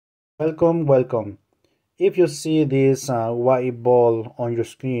Welcome. If you see this white ball on your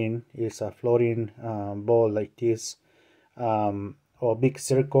screen, it's a floating ball like this, or big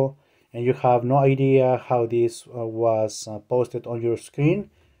circle, and you have no idea how this was posted on your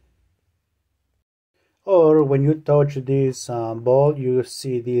screen, or when you touch this ball, you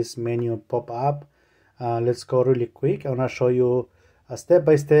see this menu pop up. Let's go really quick. I'm gonna show you step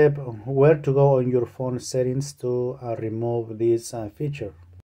by step where to go on your phone settings to remove this feature.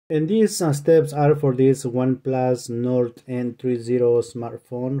 And these steps are for this OnePlus Nord N30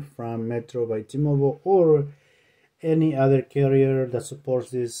 smartphone from Metro by T-Mobile or any other carrier that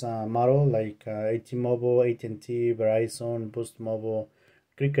supports this model like T-Mobile, AT&T, Verizon, Boost Mobile,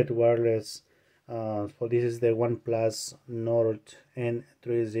 Cricket Wireless. So this is the OnePlus Nord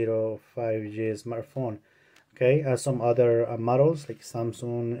N30 5G smartphone. Okay, some other models like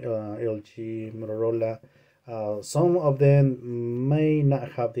Samsung, LG, Motorola. Some of them may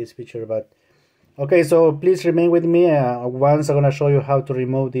not have this feature, but okay, so please remain with me. Once I'm gonna show you how to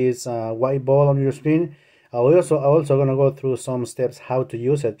remove this white ball on your screen. I'm also gonna go through some steps how to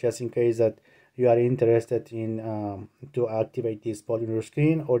use it, just in case that you are interested in to activate this ball on your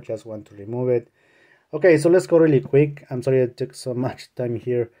screen or just want to remove it. Okay, so let's go really quick. I'm sorry it took so much time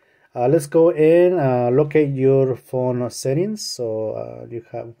here. Let's go and locate your phone settings. So you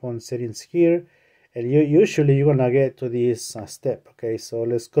have phone settings here, and usually you're gonna get to this step. Okay, so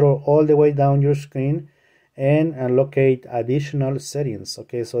let's scroll all the way down your screen and locate additional settings.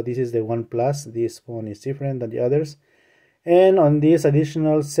 Okay, so this is the OnePlus. This phone is different than the others, and on this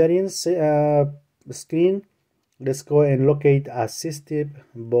additional settings screen, let's go and locate assistive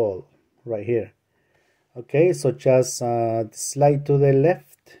ball right here. Okay, so just slide to the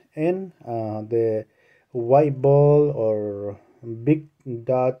left, and the white ball or big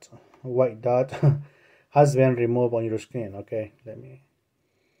dot, white dot has been removed on your screen. Okay,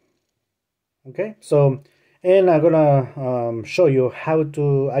 so, and I'm gonna show you how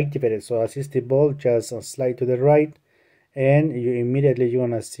to activate it. So assistive ball, just slide to the right, and you're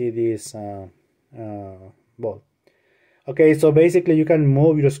gonna see this ball. Okay, so basically you can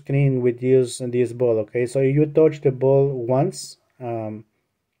move your screen with this ball. Okay, so you touch the ball once,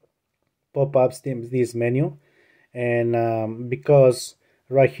 pop-ups this menu, and because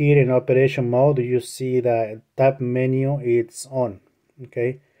right here in operation mode you see the tab menu, it's on.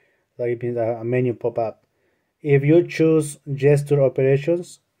 Okay, so it means a menu pop-up. If you choose gesture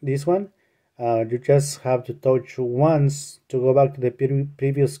operations, this one, you just have to touch once to go back to the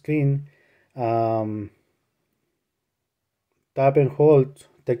previous screen. Tap and hold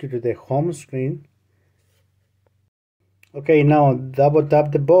take you to the home screen. Okay, now double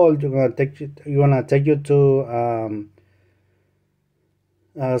tap the ball. You're gonna take you to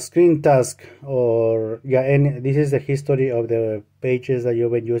screen task, or yeah, and this is the history of the pages that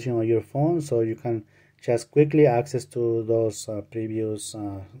you've been using on your phone, so you can just quickly access to those previous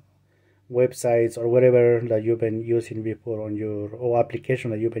websites or whatever that you've been using before on or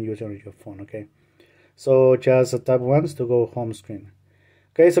application that you've been using on your phone. Okay, so just tap once to go home screen.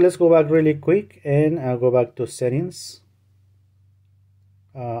 Okay, so let's go back really quick and go back to settings,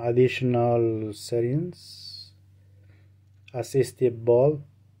 additional settings, assistive ball,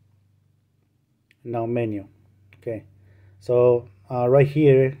 now menu. Okay, so right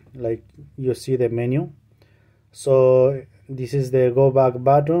here, like you see the menu. So this is the go back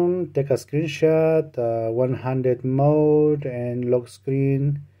button, take a screenshot, 100 mode, and lock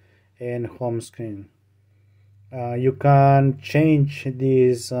screen and home screen. You can change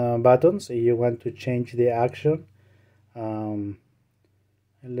these buttons if you want to change the action.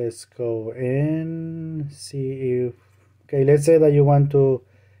 Let's go and see if, okay, let's say that you want to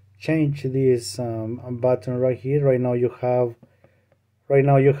change this button right here. Right now you have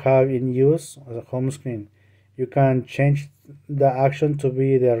in use a home screen. You can change the action to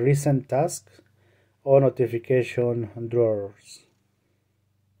be the recent task or notification drawers.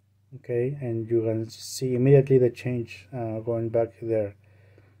 Okay, and you can see immediately the change going back there.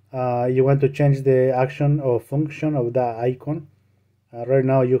 You want to change the action or function of the icon. Right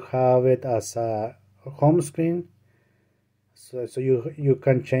now you have it as a home screen, so you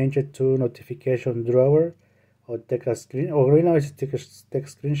can change it to notification drawer, or take a screen, or right now it's take a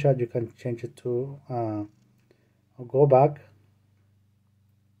screenshot. You can change it to go back.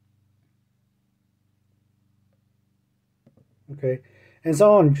 Okay, and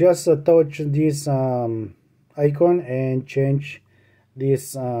so on. Just touch this icon and change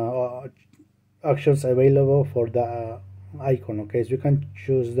these actions available for the icon. Okay, so you can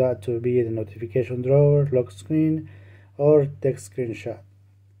choose that to be the notification drawer, lock screen, or text screenshot.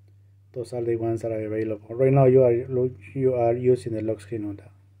 Those are the ones that are available right now. You are using the lock screen on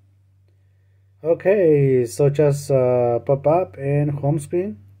that. Okay, so just pop up and home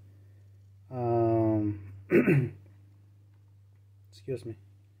screen. Excuse me.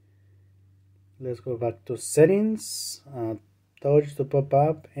 Let's go back to settings, touch to pop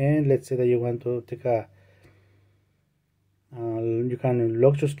up, and let's say that you want to take a you can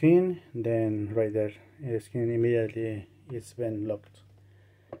lock your screen, then right there your screen immediately it's been locked.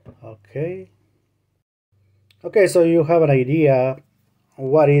 Okay, so you have an idea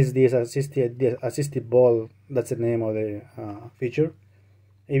what is this assistive ball. That's the name of the feature.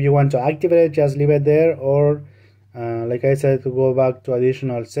 If you want to activate it, just leave it there, or like I said, to go back to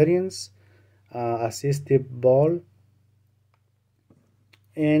additional settings, assistive ball,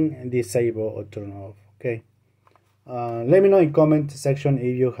 and disable or turn off. Okay, let me know in comment section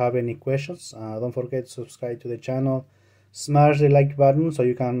if you have any questions. Don't forget to subscribe to the channel, smash the like button so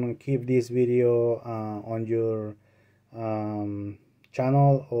you can keep this video on your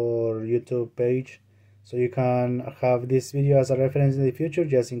channel or YouTube page, so you can have this video as a reference in the future,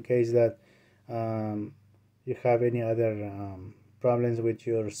 just in case that you have any other problems with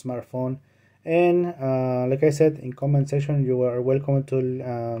your smartphone. And like I said, in comment section you are welcome to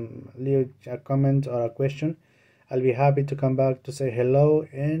leave a comment or a question. I'll be happy to come back to say hello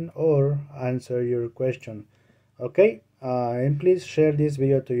and or answer your question. Okay, and please share this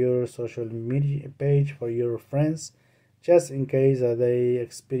video to your social media page for your friends, just in case they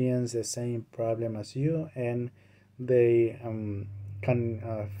experience the same problem as you and they can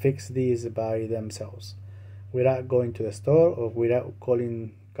fix this by themselves without going to the store or without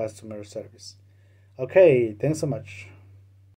calling customer service. Okay, thanks so much.